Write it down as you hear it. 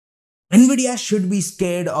Nvidia should be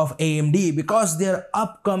scared of AMD because their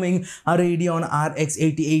upcoming Radeon RX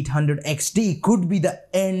 8800 XT could be the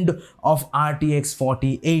end of RTX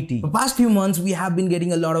 4080. For the past few months, we have been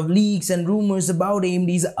getting a lot of leaks and rumors about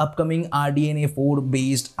AMD's upcoming RDNA 4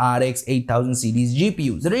 based RX 8000 series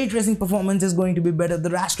GPUs. The ray tracing performance is going to be better, the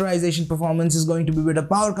rasterization performance is going to be better,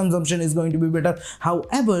 power consumption is going to be better.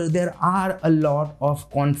 However, there are a lot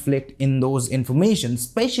of conflict in those information,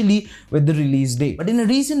 especially with the release date. But in a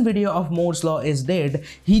recent video of Moore's Law is Dead,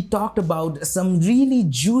 he talked about some really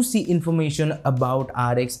juicy information about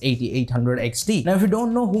RX 8800 XT. Now, if you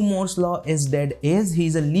don't know who Moore's Law is Dead is,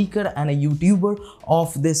 he's a leaker and a YouTuber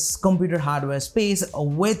of this computer hardware space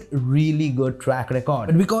with really good track record.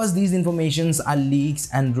 But because these informations are leaks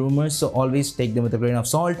and rumors, so always take them with a grain of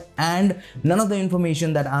salt, and none of the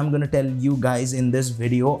information that I'm gonna tell you guys in this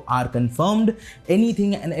video are confirmed.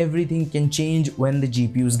 Anything and everything can change when the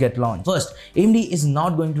GPUs get launched. First, AMD is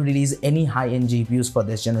not going to release any high-end GPUs for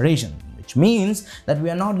this generation, which means that we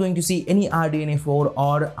are not going to see any RDNA 4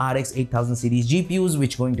 or RX 8000 series GPUs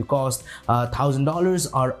which are going to cost $1,000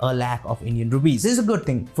 or a lakh of Indian rupees. This is a good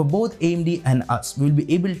thing for both AMD and us. We will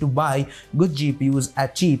be able to buy good GPUs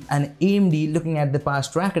at cheap, and AMD, looking at the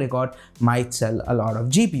past track record, might sell a lot of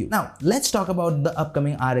GPUs. Now, let's talk about the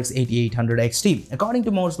upcoming RX 8800 XT. According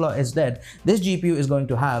to Moore's Law is Dead, this GPU is going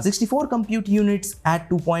to have 64 compute units at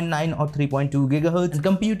 2.9 or 3.2 GHz, and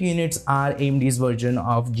compute units are AMD's version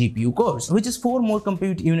of GPU cores, which is 4 more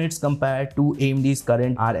compute units compared to AMD's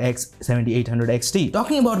current RX 7800 XT.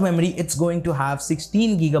 Talking about memory, it's going to have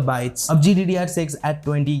 16 gigabytes of GDDR6 at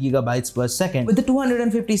 20 gigabytes per second with the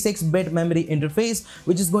 256-bit memory interface,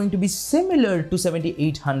 which is going to be similar to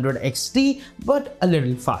 7800 XT but a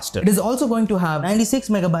little faster. It is also going to have 96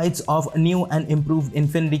 megabytes of new and improved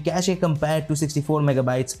Infinity cache compared to 64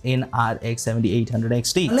 megabytes in RX 7800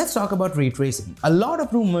 XT. Let's talk about ray tracing. A lot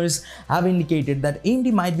of rumors have indicated that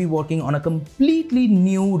AMD might be working on a completely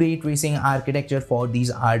new ray tracing architecture for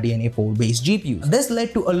these RDNA 4 based GPUs. This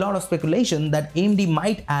led to a lot of speculation that AMD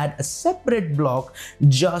might add a separate block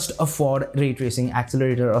just for ray tracing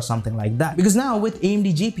accelerator or something like that. Because now with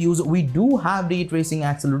AMD GPUs, we do have ray tracing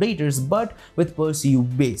accelerators but with per CU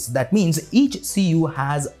base. That means each CU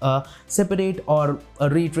has a separate or a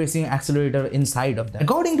ray tracing accelerator inside of that.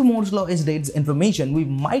 According to Moore's Law is Dead's information, we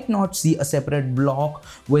might not see a separate block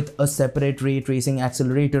with a separate ray tracing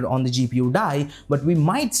accelerator on the GPU die, but we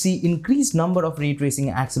might see increased number of ray tracing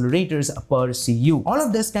accelerators per CU. All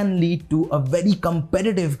of this can lead to a very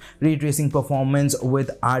competitive ray tracing performance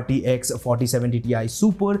with RTX 4070 Ti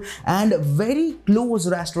Super and very close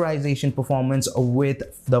rasterization performance with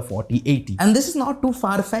the 4080. And this is not too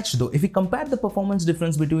far-fetched though. If we compare the performance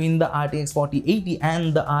difference between the RTX 4080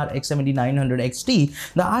 and the RX 7900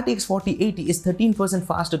 XT, the RTX 4080 is 13%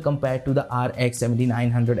 faster compared to the RX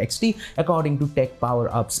 7900 XT according to Tech Power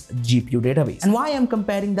Up's GPU database. And why I'm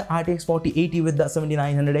comparing the RTX 4080 with the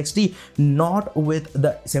 7900 XT, not with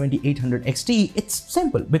the 7800 XT, it's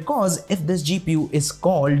simple, because if this GPU is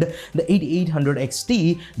called the 8800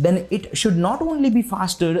 XT, then it should not only be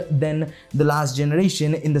faster than the last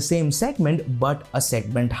generation in the same segment, but a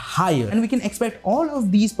segment higher. And we can expect all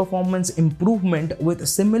of these performance improvement with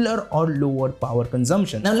similar or lower power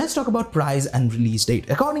consumption. Now let's talk about price and release date.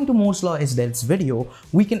 According to Moore's Law is Dead's video,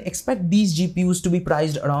 we can expect these GPUs to be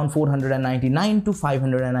priced around 499 to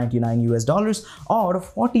 599 US dollars or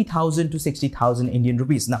 40,000 to 60,000 Indian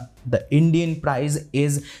rupees. Now, the Indian price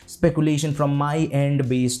is speculation from my end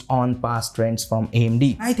based on past trends from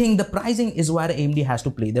AMD. I think the pricing is where AMD has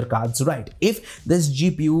to play their cards right. If this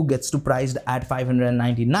GPU gets to priced at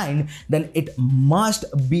 599, then it must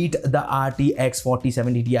beat the RTX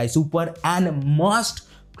 4070 Ti Super and must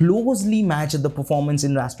closely match the performance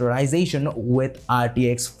in rasterization with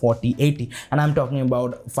RTX 4080, and I'm talking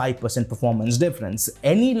about 5% performance difference.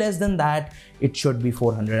 Any less than that, it should be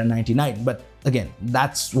 499. But again,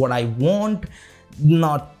 that's what I want,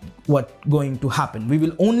 not what's going to happen. We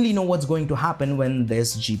will only know what's going to happen when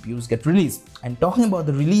these GPUs get released. And talking about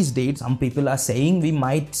the release date, some people are saying we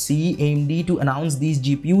might see AMD to announce these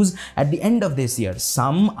GPUs at the end of this year.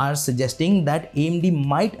 Some are suggesting that AMD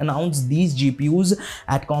might announce these GPUs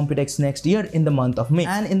at Computex next year in the month of May.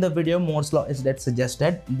 And in the video, Moore's Law is Dead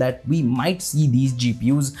suggested that we might see these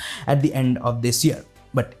GPUs at the end of this year.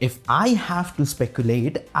 But if I have to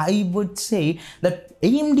speculate, I would say that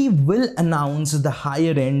AMD will announce the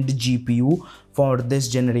higher end GPU for this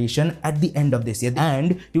generation at the end of this year,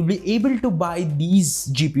 and you'll be able to buy these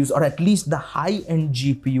GPUs, or at least the high-end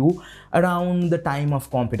GPU, around the time of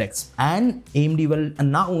Computex. And AMD will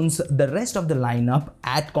announce the rest of the lineup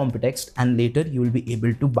at Computex, and later you will be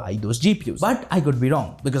able to buy those GPUs. But I could be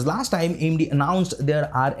wrong, because last time AMD announced their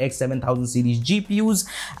RX 7000 series GPUs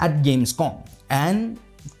at Gamescom, and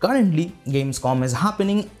currently Gamescom is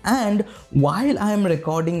happening, and while I am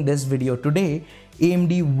recording this video today,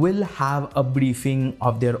 AMD will have a briefing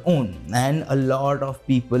of their own, and a lot of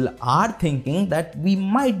people are thinking that we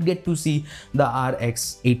might get to see the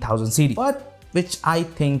RX 8000 series, but which I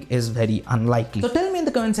think is very unlikely. So tell me in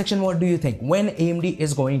the comment section, what do you think when AMD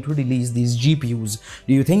is going to release these GPUs?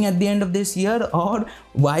 Do you think at the end of this year, or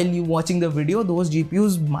while you watching the video, those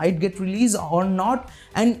GPUs might get released or not?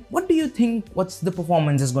 And what do you think, what's the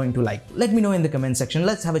performance is going to like? Let me know in the comment section.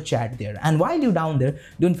 Let's have a chat there. And while you're down there,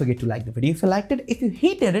 don't forget to like the video if you liked it. If you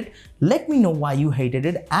hated it, let me know why you hated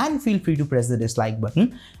it, and feel free to press the dislike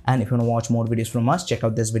button. And if you want to watch more videos from us, check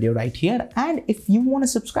out this video right here. And if you want to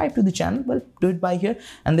subscribe to the channel, well, do it by here.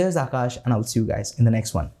 And there's Akash, and I'll see you guys in the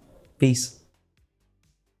next one. Peace.